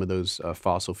by some of those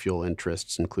fossil fuel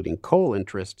interests, including coal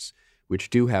interests, which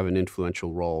do have an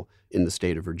influential role in the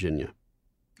state of Virginia.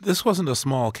 This wasn't a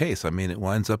small case. I mean, it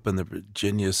winds up in the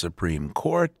Virginia Supreme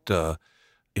Court,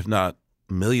 if not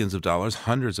millions of dollars,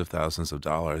 hundreds of thousands of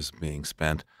dollars being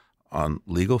spent on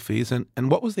legal fees. And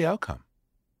what was the outcome?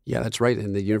 Yeah, that's right.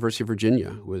 And the University of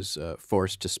Virginia was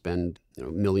forced to spend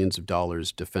millions of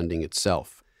dollars defending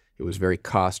itself. It was very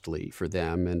costly for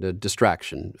them and a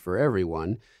distraction for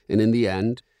everyone. And in the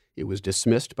end, it was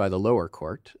dismissed by the lower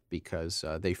court because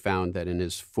they found that in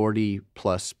his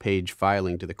 40-plus page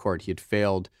filing to the court, he had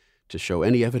failed to show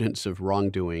any evidence of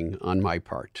wrongdoing on my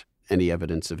part, any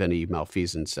evidence of any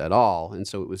malfeasance at all. And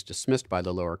so it was dismissed by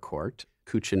the lower court.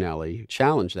 Cuccinelli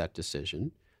challenged that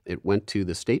decision. It went to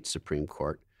the state Supreme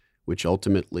Court, which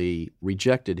ultimately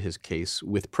rejected his case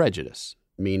with prejudice,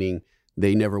 meaning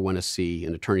they never want to see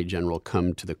an attorney general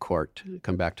come back to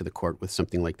the court with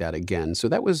something like that again. So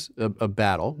that was a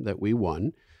battle that we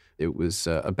won. It was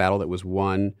a battle that was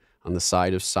won on the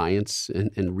side of science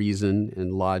and reason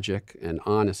and logic and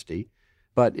honesty,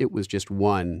 but it was just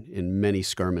won in many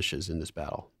skirmishes in this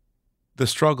battle. The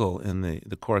struggle in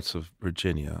the courts of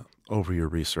Virginia over your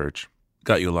research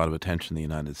got you a lot of attention in the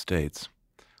United States.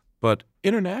 But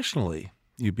internationally,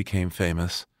 you became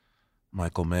famous,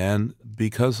 Michael Mann,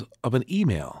 because of an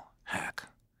email hack.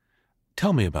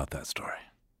 Tell me about that story.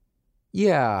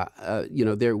 Yeah,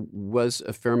 there was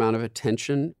a fair amount of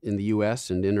attention in the U.S.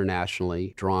 and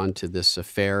internationally drawn to this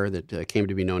affair that came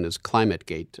to be known as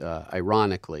Climategate,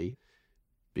 ironically,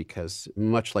 because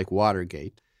much like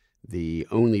Watergate, the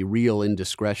only real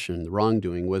indiscretion, the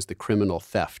wrongdoing, was the criminal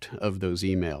theft of those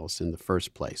emails in the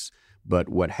first place. But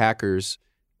what hackers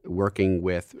working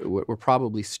with were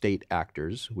probably state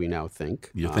actors, we now think.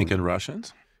 You're thinking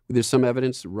Russians? There's some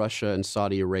evidence Russia and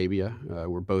Saudi Arabia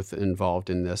were both involved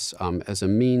in this as a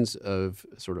means of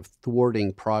sort of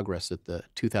thwarting progress at the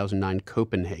 2009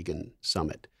 Copenhagen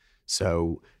summit.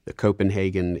 So the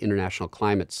Copenhagen International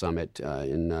Climate Summit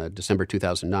in December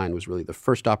 2009 was really the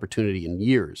first opportunity in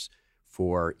years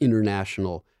for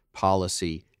international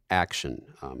policy action,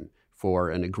 for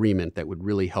an agreement that would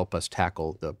really help us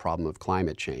tackle the problem of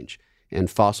climate change. And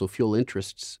fossil fuel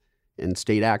interests and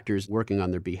state actors working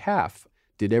on their behalf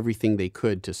did everything they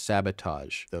could to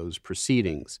sabotage those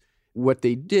proceedings. What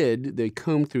they did, they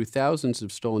combed through thousands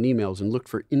of stolen emails and looked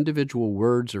for individual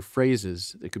words or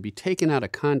phrases that could be taken out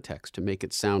of context to make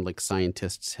it sound like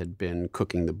scientists had been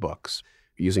cooking the books,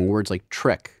 using words like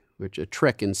trick, which a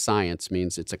trick in science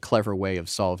means it's a clever way of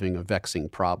solving a vexing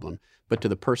problem. But to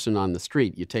the person on the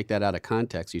street, you take that out of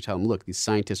context, you tell them, look, these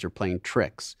scientists are playing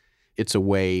tricks. It's a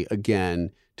way,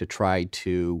 again, to try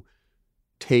to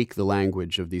take the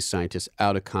language of these scientists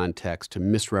out of context, to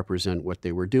misrepresent what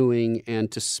they were doing,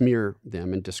 and to smear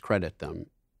them and discredit them.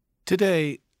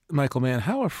 Today, Michael Mann,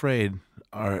 how afraid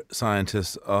are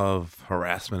scientists of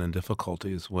harassment and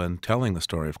difficulties when telling the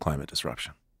story of climate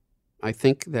disruption? I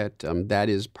think that that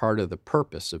is part of the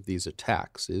purpose of these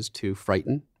attacks, is to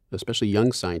frighten, especially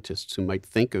young scientists who might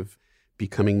think of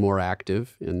becoming more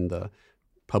active in the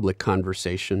public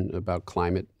conversation about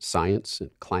climate science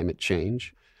and climate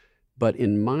change. But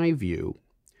in my view,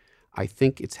 I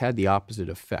think it's had the opposite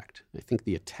effect. I think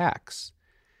the attacks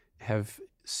have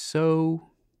so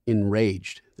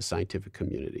enraged the scientific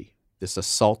community, this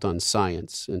assault on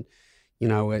science. And,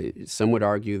 some would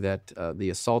argue that the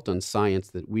assault on science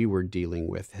that we were dealing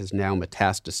with has now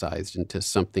metastasized into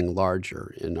something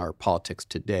larger in our politics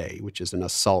today, which is an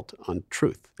assault on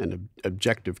truth and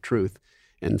objective truth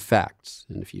and facts.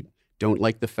 And if you don't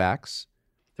like the facts,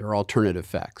 there are alternative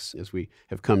facts, as we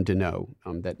have come to know,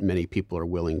 that many people are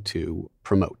willing to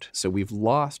promote. So we've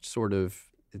lost sort of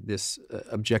this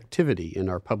objectivity in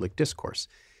our public discourse.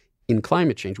 In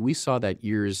climate change, we saw that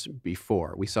years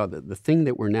before. We saw that the thing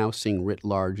that we're now seeing writ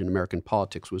large in American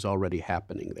politics was already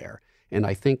happening there. And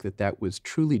I think that that was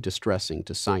truly distressing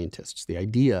to scientists. The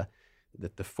idea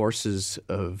that the forces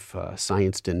of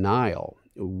science denial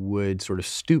would sort of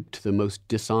stoop to the most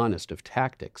dishonest of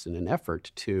tactics in an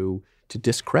effort to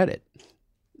discredit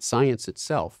science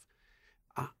itself.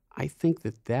 I think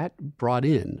that brought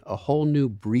in a whole new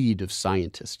breed of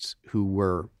scientists who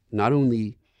were not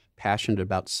only passionate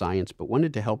about science, but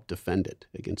wanted to help defend it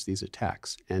against these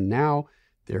attacks. And now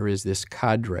there is this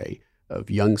cadre of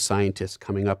young scientists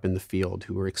coming up in the field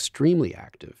who are extremely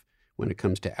active when it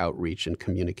comes to outreach and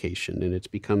communication. And it's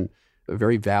become a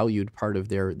very valued part of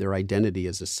their identity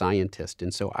as a scientist.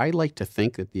 And so I like to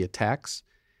think that the attacks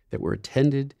that were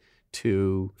intended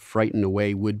to frighten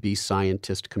away would-be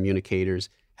scientist communicators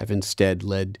have instead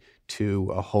led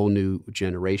to a whole new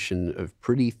generation of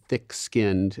pretty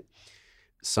thick-skinned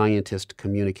scientist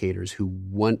communicators who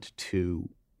want to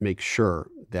make sure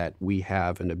that we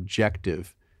have an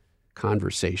objective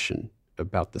conversation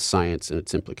about the science and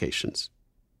its implications.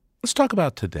 Let's talk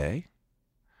about today.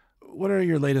 What are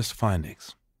your latest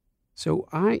findings? So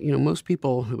most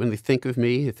people, when they think of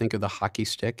me, they think of the hockey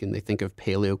stick and they think of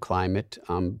paleoclimate.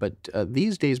 But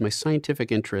these days, my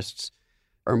scientific interests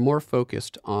are more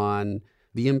focused on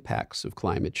the impacts of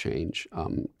climate change,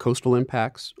 coastal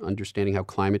impacts, understanding how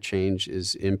climate change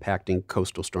is impacting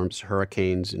coastal storms,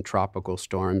 hurricanes, and tropical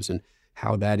storms, and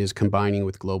how that is combining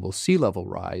with global sea level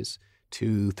rise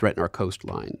to threaten our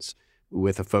coastlines,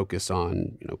 with a focus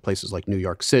on places like New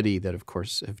York City that, of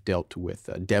course, have dealt with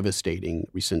devastating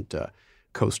recent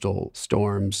coastal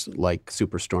storms like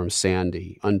Superstorm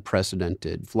Sandy,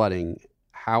 unprecedented flooding.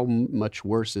 How much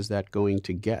worse is that going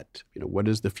to get? What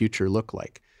does the future look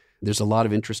like? There's a lot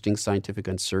of interesting scientific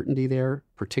uncertainty there,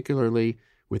 particularly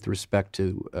with respect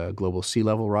to global sea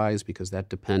level rise, because that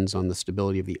depends on the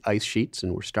stability of the ice sheets.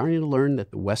 And we're starting to learn that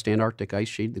the West Antarctic ice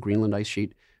sheet, the Greenland ice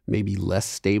sheet, may be less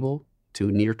stable to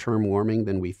near-term warming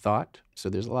than we thought. So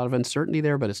there's a lot of uncertainty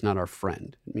there, but it's not our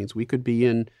friend. It means we could be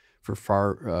in for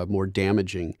far more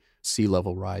damaging sea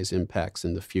level rise impacts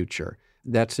in the future.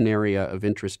 That's an area of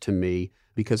interest to me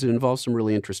because it involves some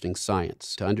really interesting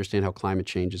science to understand how climate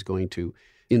change is going to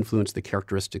influence the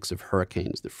characteristics of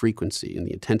hurricanes, the frequency and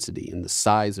the intensity and the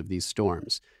size of these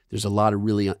storms. There's a lot of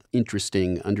really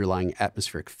interesting underlying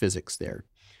atmospheric physics there.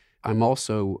 I'm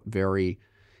also very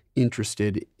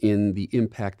interested in the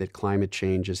impact that climate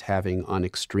change is having on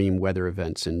extreme weather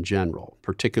events in general,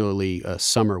 particularly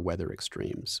summer weather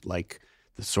extremes, like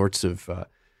the sorts of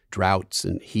droughts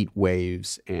and heat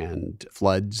waves and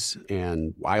floods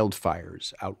and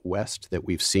wildfires out west that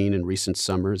we've seen in recent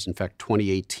summers. In fact,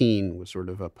 2018 was sort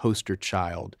of a poster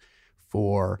child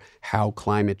for how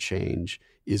climate change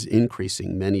is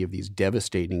increasing many of these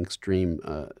devastating extreme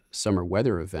summer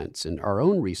weather events. And our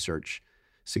own research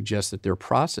suggests that there are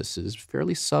processes,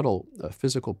 fairly subtle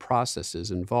physical processes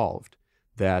involved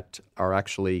that are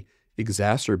actually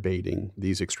exacerbating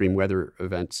these extreme weather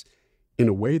events in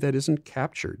a way that isn't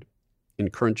captured in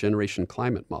current generation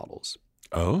climate models.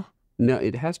 Oh? No,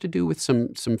 it has to do with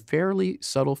some fairly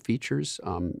subtle features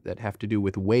that have to do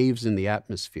with waves in the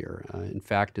atmosphere. In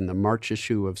fact, in the March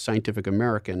issue of Scientific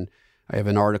American, I have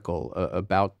an article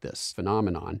about this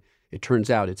phenomenon. It turns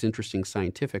out it's interesting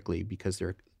scientifically because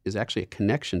there is actually a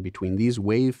connection between these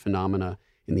wave phenomena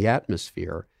in the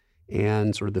atmosphere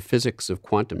and sort of the physics of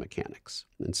quantum mechanics.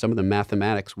 And some of the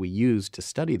mathematics we use to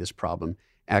study this problem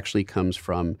actually comes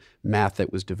from math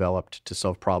that was developed to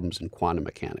solve problems in quantum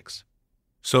mechanics.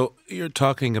 So you're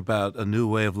talking about a new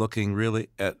way of looking really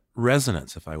at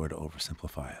resonance, if I were to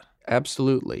oversimplify it.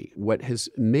 Absolutely. What has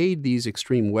made these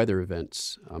extreme weather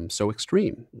events so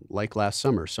extreme, like last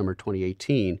summer, summer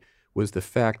 2018, was the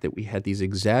fact that we had these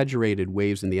exaggerated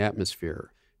waves in the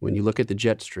atmosphere. When you look at the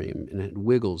jet stream and it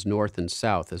wiggles north and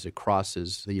south as it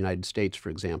crosses the United States, for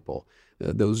example,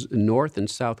 those north and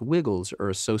south wiggles are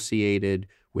associated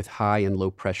with high and low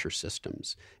pressure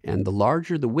systems. And the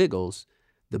larger the wiggles,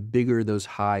 the bigger those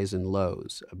highs and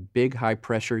lows. A big high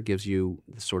pressure gives you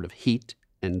the sort of heat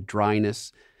and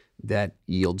dryness that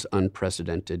yields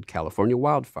unprecedented California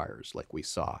wildfires like we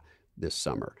saw this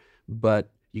summer.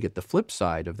 But you get the flip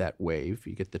side of that wave,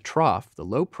 you get the trough, the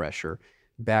low pressure,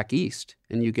 back east,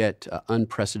 and you get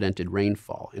unprecedented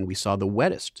rainfall. And we saw the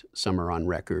wettest summer on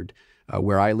record.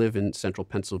 Where I live in central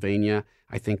Pennsylvania,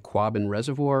 I think Quabbin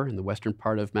Reservoir in the western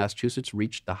part of Massachusetts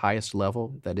reached the highest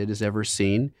level that it has ever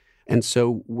seen. And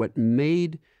so what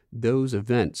made those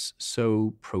events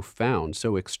so profound,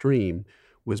 so extreme,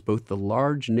 was both the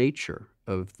large nature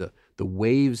of the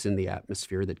waves in the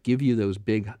atmosphere that give you those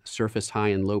big surface high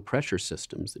and low pressure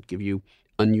systems that give you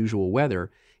unusual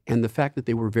weather, and the fact that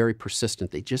they were very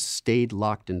persistent. They just stayed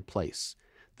locked in place.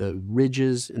 The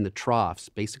ridges and the troughs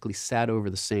basically sat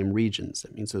over the same regions.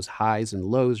 That means those highs and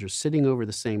lows are sitting over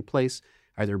the same place,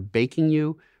 either baking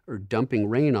you or dumping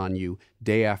rain on you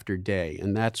day after day.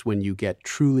 And that's when you get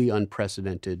truly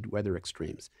unprecedented weather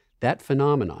extremes. That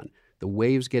phenomenon, the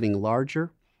waves getting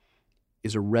larger,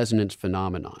 is a resonance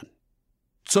phenomenon.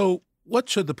 So what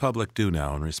should the public do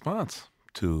now in response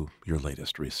to your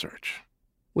latest research?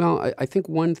 Well, I think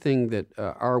one thing that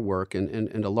our work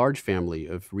and a large family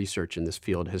of research in this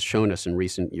field has shown us in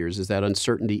recent years is that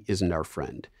uncertainty isn't our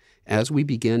friend. As we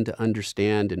begin to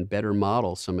understand and better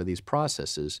model some of these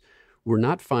processes, we're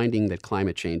not finding that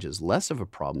climate change is less of a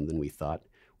problem than we thought.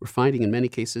 We're finding in many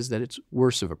cases that it's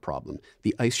worse of a problem.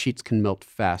 The ice sheets can melt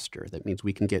faster. That means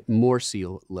we can get more sea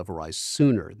level rise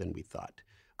sooner than we thought.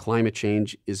 Climate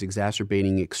change is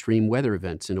exacerbating extreme weather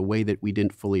events in a way that we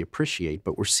didn't fully appreciate,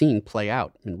 but we're seeing play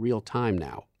out in real time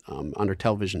now on our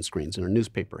television screens and our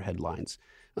newspaper headlines.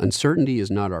 Uncertainty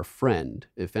is not our friend.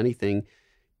 If anything,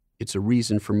 it's a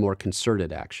reason for more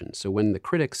concerted action. So when the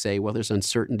critics say, well, there's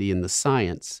uncertainty in the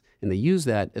science, and they use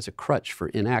that as a crutch for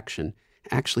inaction,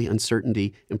 actually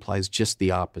uncertainty implies just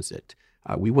the opposite.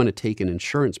 We want to take an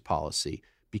insurance policy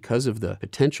because of the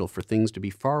potential for things to be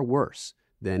far worse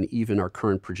than even our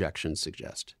current projections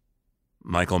suggest.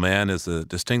 Michael Mann is a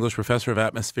distinguished professor of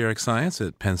atmospheric science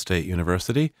at Penn State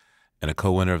University and a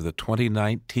co-winner of the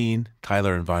 2019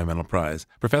 Tyler Environmental Prize.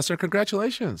 Professor,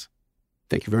 congratulations.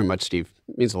 Thank you very much, Steve.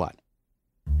 It means a lot.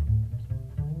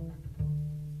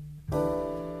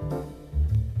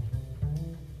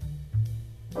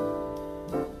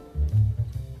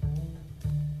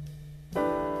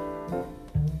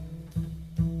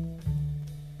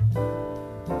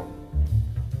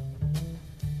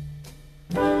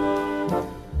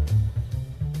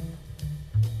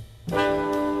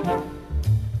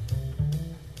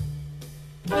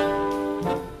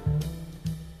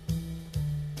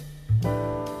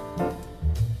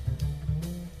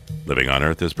 on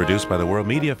Earth is produced by the World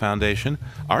Media Foundation.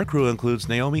 Our crew includes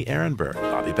Naomi Ehrenberg,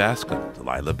 Bobby Bascom,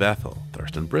 Delilah Bethel,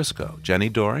 Thurston Briscoe, Jenny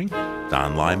Doring,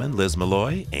 Don Lyman, Liz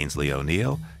Malloy, Ainsley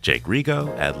O'Neill, Jake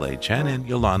Rigo, Adelaide Chen, and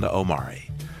Yolanda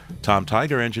Omari. Tom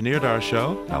Tiger engineered our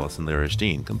show. Allison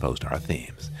Lirish-Dean composed our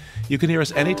themes. You can hear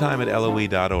us anytime at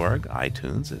LOE.org,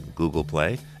 iTunes, and Google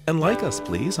Play. And like us,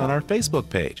 please, on our Facebook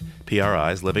page,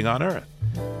 PRI's Living on Earth.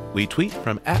 We tweet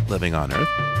from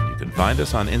 @LivingOnEarth. You can find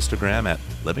us on Instagram at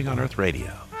Living on Earth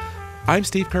Radio. I'm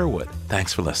Steve Kerwood.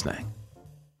 Thanks for listening.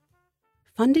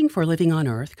 Funding for Living on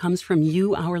Earth comes from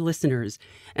you, our listeners,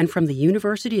 and from the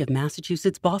University of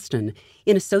Massachusetts, Boston,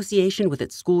 in association with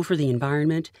its School for the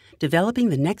Environment, developing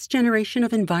the next generation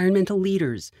of environmental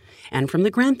leaders, and from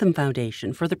the Grantham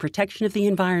Foundation for the Protection of the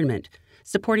Environment,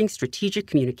 supporting strategic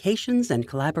communications and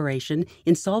collaboration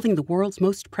in solving the world's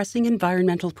most pressing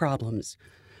environmental problems.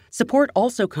 Support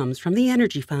also comes from the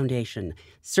Energy Foundation,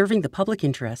 serving the public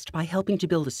interest by helping to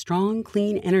build a strong,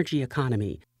 clean energy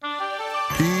economy.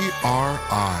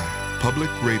 PRI, Public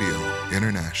Radio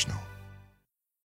International.